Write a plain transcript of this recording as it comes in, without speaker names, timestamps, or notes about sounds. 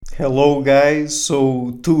Hello, guys.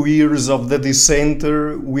 So, 2 years of the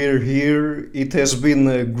Dissenter, we're here. It has been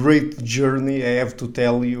a great journey, I have to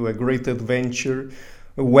tell you, a great adventure.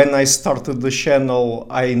 When I started the channel,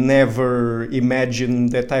 I never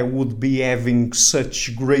imagined that I would be having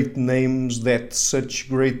such great names, that such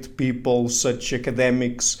great people, such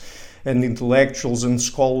academics and intellectuals and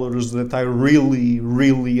scholars that I really,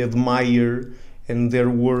 really admire and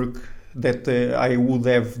their work, that I would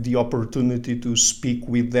have the opportunity to speak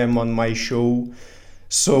with them on my show.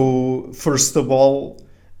 So, first of all,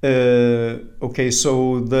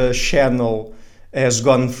 so the channel has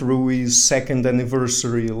gone through its second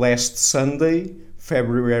anniversary last Sunday,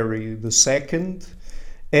 February the 2nd,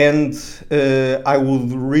 and I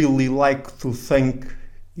would really like to thank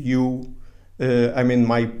you,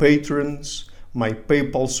 my patrons, my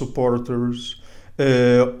PayPal supporters,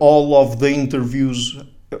 all of the interviewees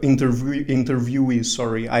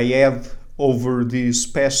I had over these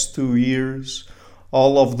past 2 years,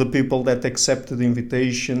 all of the people that accepted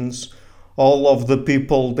invitations, all of the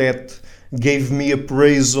people that gave me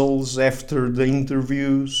appraisals after the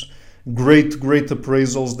interviews, great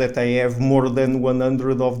appraisals that I have, more than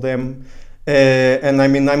 100 of them.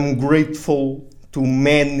 I'm grateful to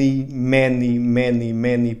many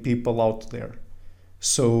people out there.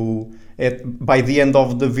 So by the end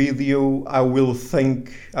of the video, I will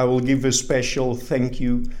give a special thank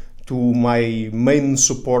you to my main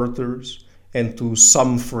supporters and to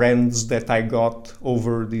some friends that I got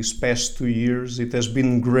over these past 2 years. It has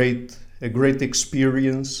been a great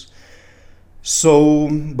experience. So,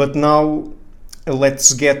 but now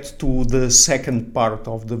let's get to the second part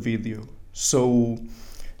of the video. So,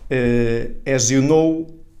 as you know,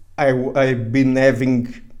 I've been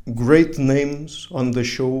having great names on the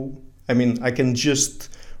show. I can just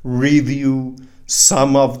read you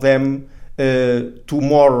some of them.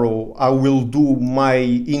 Tomorrow I will do my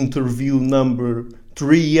interview number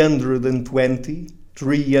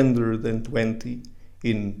 320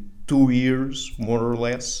 in 2 years, more or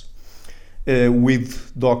less,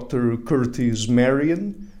 with Dr. Curtis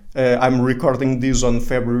Marion. I'm recording this on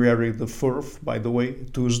February the 4th, by the way,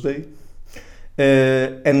 Tuesday.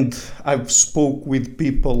 And I've spoke with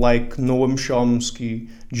people like Noam Chomsky,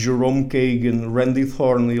 Jerome Kagan, Randy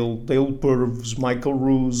Thornhill, Dale Purves, Michael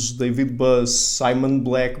Ruse, David Buss, Simon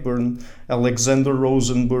Blackburn, Alexander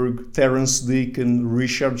Rosenberg, Terence Deacon,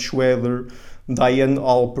 Richard Schweder, Diane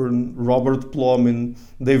Alpern, Robert Plomin,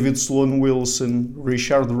 David Sloan Wilson,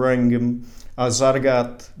 Richard Wrangham, Azar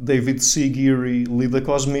Gat, David Sigiri, Lida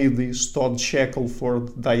Cosmidis, Todd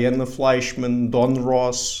Shackelford, Diana Fleischman, Don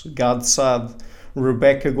Ross, Gad Saad,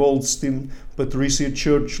 Rebecca Goldstein, Patricia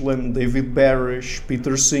Churchland, David Barish,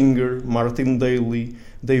 Peter Singer, Martin Daly,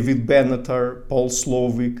 David Benatar, Paul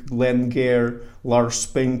Slovic, Glenn Gare, Lars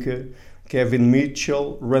Spenke, Kevin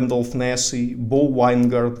Mitchell, Randolph Nessie, Bo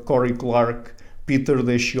Weingard, Corey Clark, Peter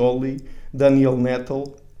Descioli, Daniel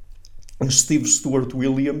Nettle, Steve Stewart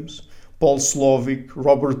Williams, Paul Slovic,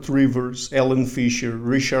 Robert Rivers, Ellen Fisher,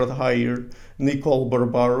 Richard Heyer, Nicole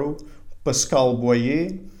Barbaro, Pascal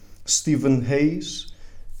Boyer, Stephen Hayes,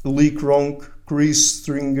 Lee Kronk, Chris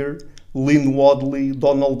Stringer, Lynn Wadley,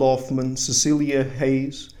 Donald Hoffman, Cecilia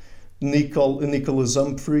Hayes, Nicholas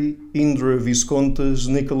Humphrey, Indra Viscontas,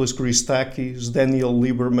 Nicholas Christakis, Daniel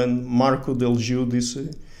Lieberman, Marco Del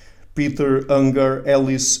Giudice, Peter Ungar,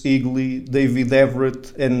 Alice Eagley, David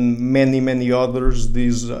Everett, and many others.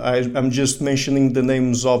 I'm just mentioning the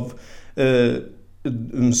names of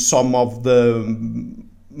some of the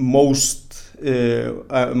most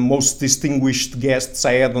distinguished guests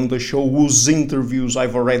I had on the show, whose interviews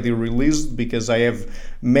I've already released, because I have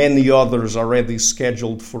many others already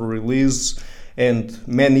scheduled for release and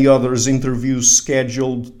many others interviews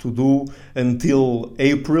scheduled to do until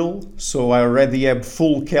April. So I already have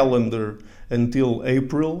full calendar until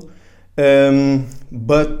April.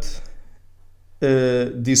 But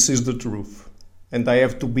this is the truth, and I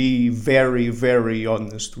have to be very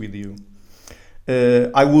honest with you.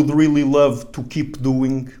 I would really love to keep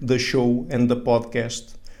doing the show and the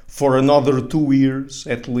podcast for another 2 years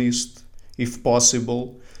at least, if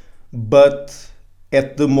possible. But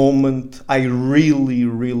at the moment, I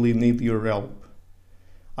really need your help.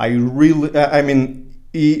 If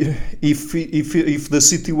the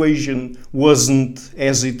situation wasn't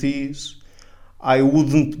as it is, I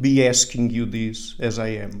wouldn't be asking you this as I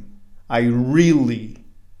am. I really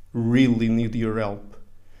need your help.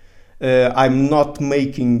 I'm not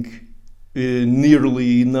making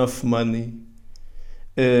nearly enough money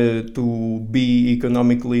to be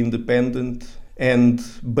economically independent, and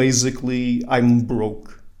basically I'm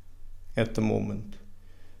broke at the moment.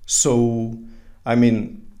 So, I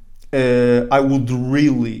would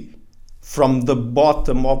really from the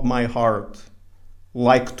bottom of my heart,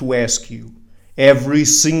 like to ask you, every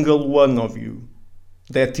single one of you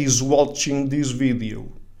that is watching this video,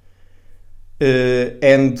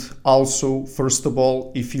 and also, first of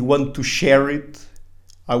all, if you want to share it,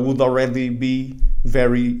 I would already be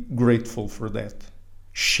very grateful for that.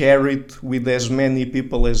 Share it with as many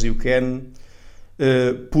people as you can.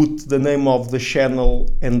 Put the name of the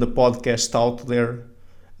channel and the podcast out there.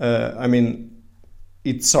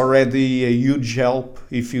 It's already a huge help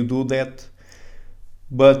if you do that.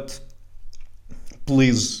 But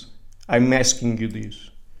please, I'm asking you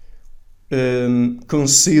this.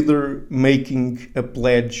 Consider making a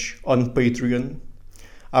pledge on Patreon.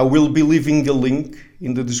 I will be leaving a link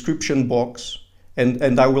in the description box,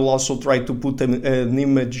 and I will also try to put an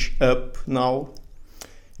image up now.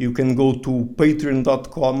 You can go to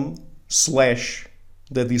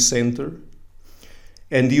patreon.com/the Dissenter,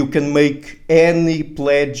 and you can make any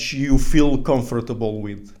pledge you feel comfortable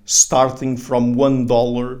with, starting from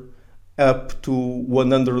 $1 up to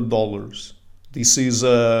 $100. This is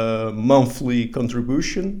a monthly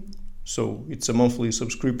contribution, so it's a monthly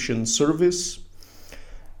subscription service.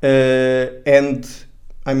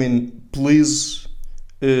 Please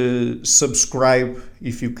subscribe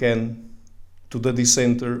if you can to the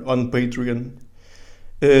Dissenter on Patreon.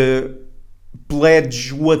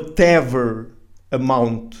 Pledge whatever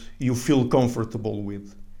amount you feel comfortable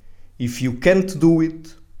with. If you can't do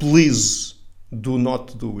it, please do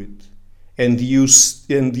not do it. And you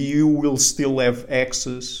will still have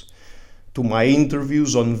access to my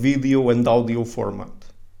interviews on video and audio format.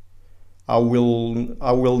 I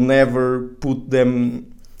will never put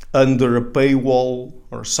them under a paywall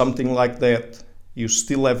or something like that. You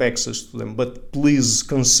still have access to them, but please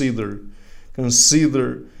consider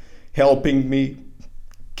helping me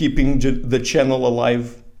keeping the channel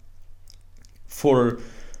alive for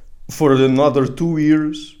another 2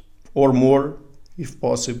 years or more, if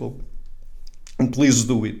possible. And please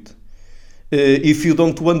do it. If you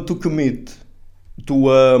don't want to commit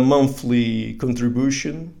to a monthly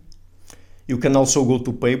contribution, you can also go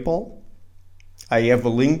to PayPal. I have a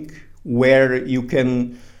link where you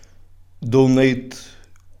can donate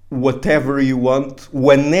whatever you want,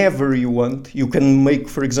 whenever you want. You can make,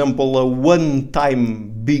 for example, a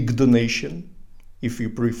one-time big donation, if you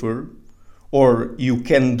prefer, or you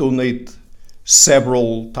can donate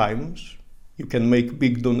several times. You can make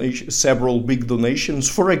several big donations,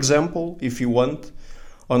 for example, if you want,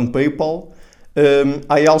 on PayPal.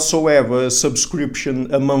 I also have a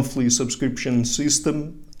monthly subscription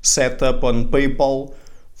system set up on PayPal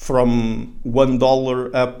from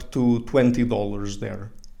 $1 up to $20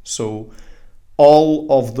 there. So all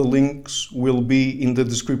of the links will be in the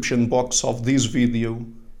description box of this video.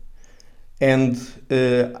 And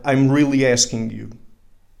I'm really asking you,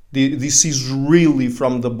 this is really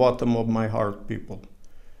from the bottom of my heart, people.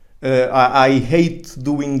 I hate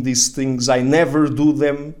doing these things. I never do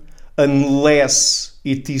them unless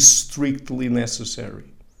it is strictly necessary.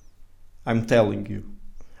 I'm telling you.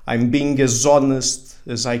 I'm being as honest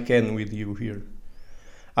as I can with you here.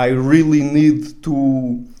 I really need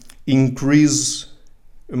to increase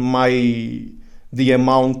the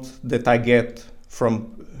amount that I get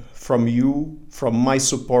from you, from my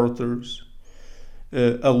supporters,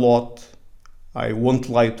 a lot. I won't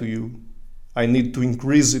lie to you. I need to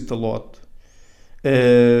increase it a lot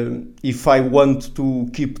if I want to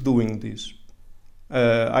keep doing this.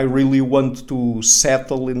 I really want to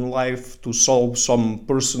settle in life, to solve some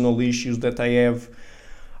personal issues that I have.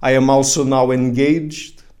 I am also now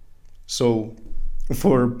engaged, so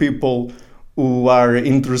for people who are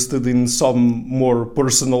interested in some more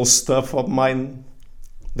personal stuff of mine,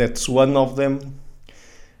 that's one of them.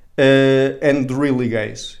 And really,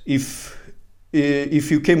 guys, if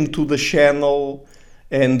you came to the channel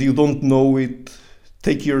and you don't know it,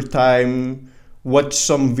 take your time, watch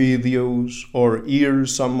some videos or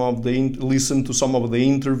listen to some of the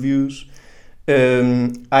interviews.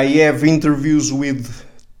 I have interviews with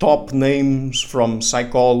top names from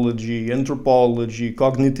psychology, anthropology,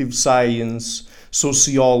 cognitive science,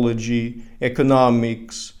 sociology,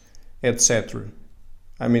 economics, etc.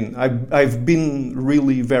 I've been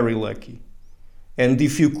really very lucky. And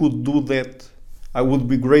if you could do that, I would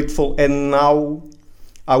be grateful. And now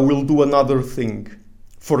I will do another thing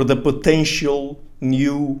for the potential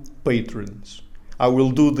new patrons. I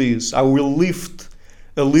will do this. I will lift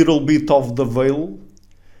a little bit of the veil,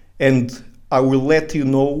 and I will let you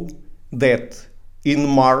know that in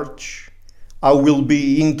March I will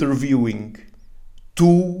be interviewing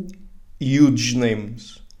two huge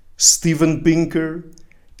names, Steven Pinker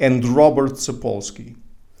and Robert Sapolsky.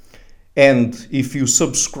 And if you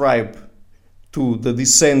subscribe to the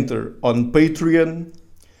Dissenter on Patreon,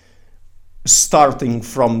 starting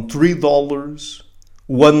from $3.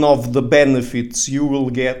 One of the benefits you will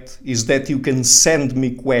get is that you can send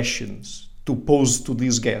me questions to pose to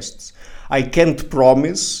these guests. I can't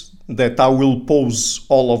promise that I will pose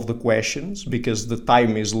all of the questions because the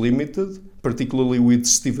time is limited, particularly with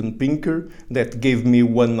Steven Pinker, that gave me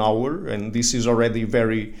 1 hour, and this is already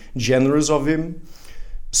very generous of him.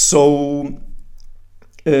 So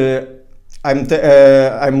I'm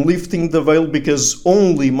lifting the veil because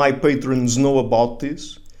only my patrons know about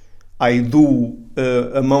this. I do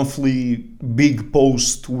a monthly big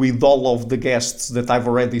post with all of the guests that I've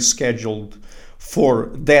already scheduled for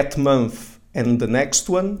that month and the next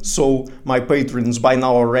one. So my patrons by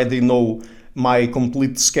now already know my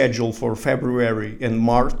complete schedule for February and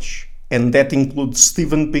March, and that includes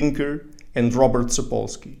Steven Pinker and Robert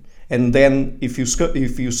Sapolsky. And then if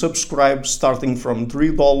you subscribe starting from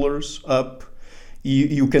 $3 up,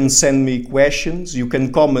 you can send me questions, you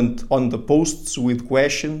can comment on the posts with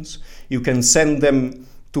questions, you can send them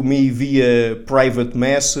to me via private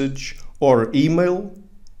message or email,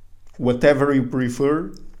 whatever you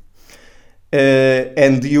prefer,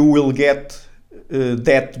 and you will get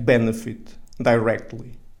that benefit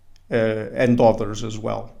directly, and others as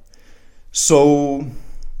well. So,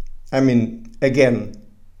 again,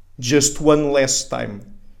 just one last time,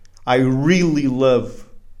 I really love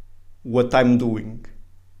what I'm doing.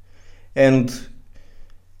 And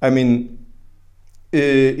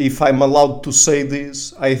if I'm allowed to say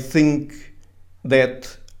this, I think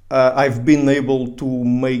that I've been able to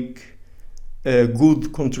make a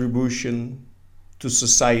good contribution to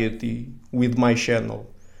society with my channel.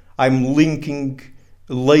 I'm linking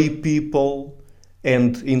lay people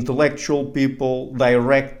and intellectual people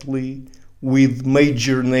directly with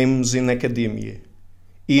major names in academia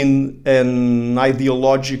in an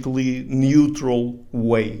ideologically neutral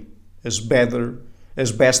way, as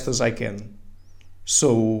best as I can.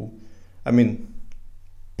 So,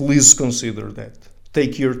 please consider that.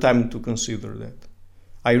 Take your time to consider that.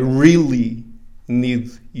 I really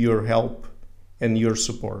need your help and your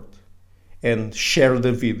support. And share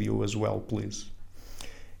the video as well, please.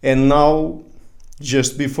 And now,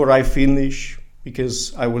 just before I finish,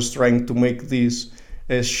 because I was trying to make this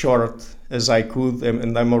as short as I could,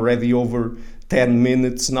 and I'm already over 10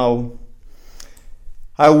 minutes now,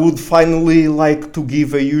 I would finally like to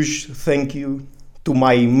give a huge thank you to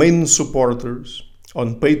my main supporters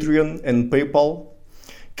on Patreon and PayPal: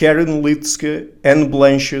 Karen Litzke, Anne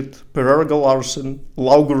Blanchett, Pererga Larsen,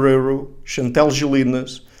 Lau Guerrero, Chantel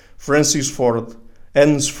Gelinas, Francis Ford,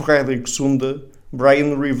 Hans Fredrik Sunda,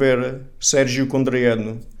 Brian Rivera, Sérgio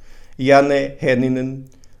Condriano, Janne Henninen,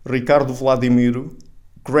 Ricardo Vladimiro,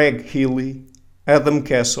 Greg Healy, Adam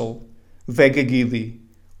Kessel, Vega Guidi,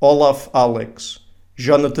 Olaf Alex,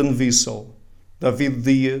 Jonathan Wiesel, David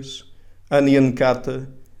Diaz, Anian Kata,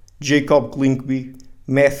 Jacob Klinkby,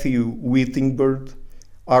 Matthew Whittingbird,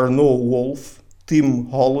 Arnaud Wolf, Tim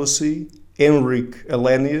Hollosy, Henrik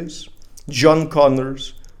Alenius, John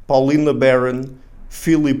Connors, Paulina Barron,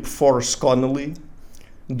 Philip Force Connolly,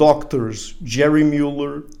 Doctors Jerry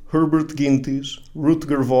Mueller, Herbert Gintis,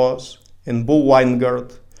 Rutger Voss, and Bo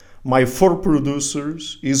Weingart. My 4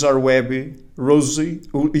 producers, Izar Webbe,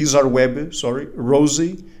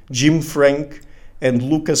 Rosie, Jim Frank, and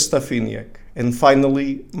Lucas Stafiniak. And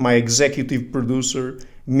finally, my executive producer,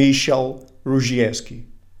 Michal Ruzieski.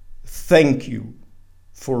 Thank you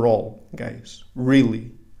for all, guys.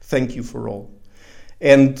 Really, thank you for all.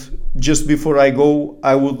 And just before I go,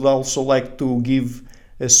 I would also like to give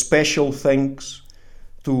a special thanks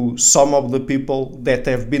to some of the people that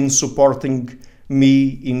have been supporting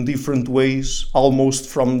me in different ways, almost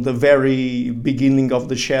from the very beginning of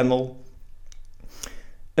the channel.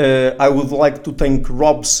 I would like to thank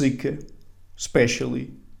Rob Sika,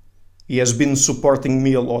 especially. He has been supporting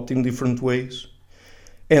me a lot in different ways.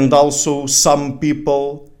 And also some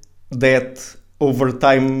people that over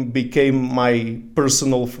time became my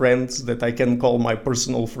personal friends, that I can call my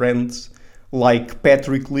personal friends, like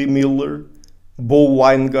Patrick Lee Miller, Bo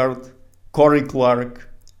Weingart, Corey Clark,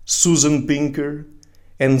 Susan Pinker,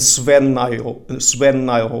 and Sven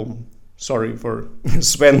Nyholm. Sorry for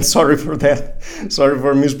Sven, sorry for that. Sorry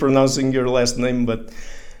for mispronouncing your last name, but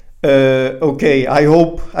okay, I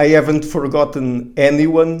hope I haven't forgotten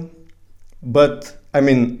anyone, but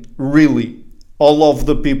really, all of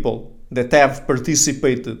the people that have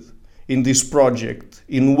participated in this project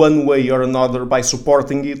in one way or another, by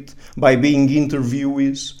supporting it, by being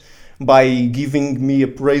interviewees, by giving me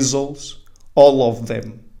appraisals, all of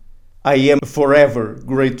them. I am forever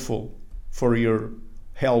grateful for your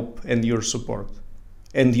help and your support.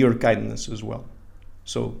 and your kindness as well.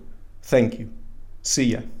 So, thank you. See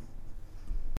ya.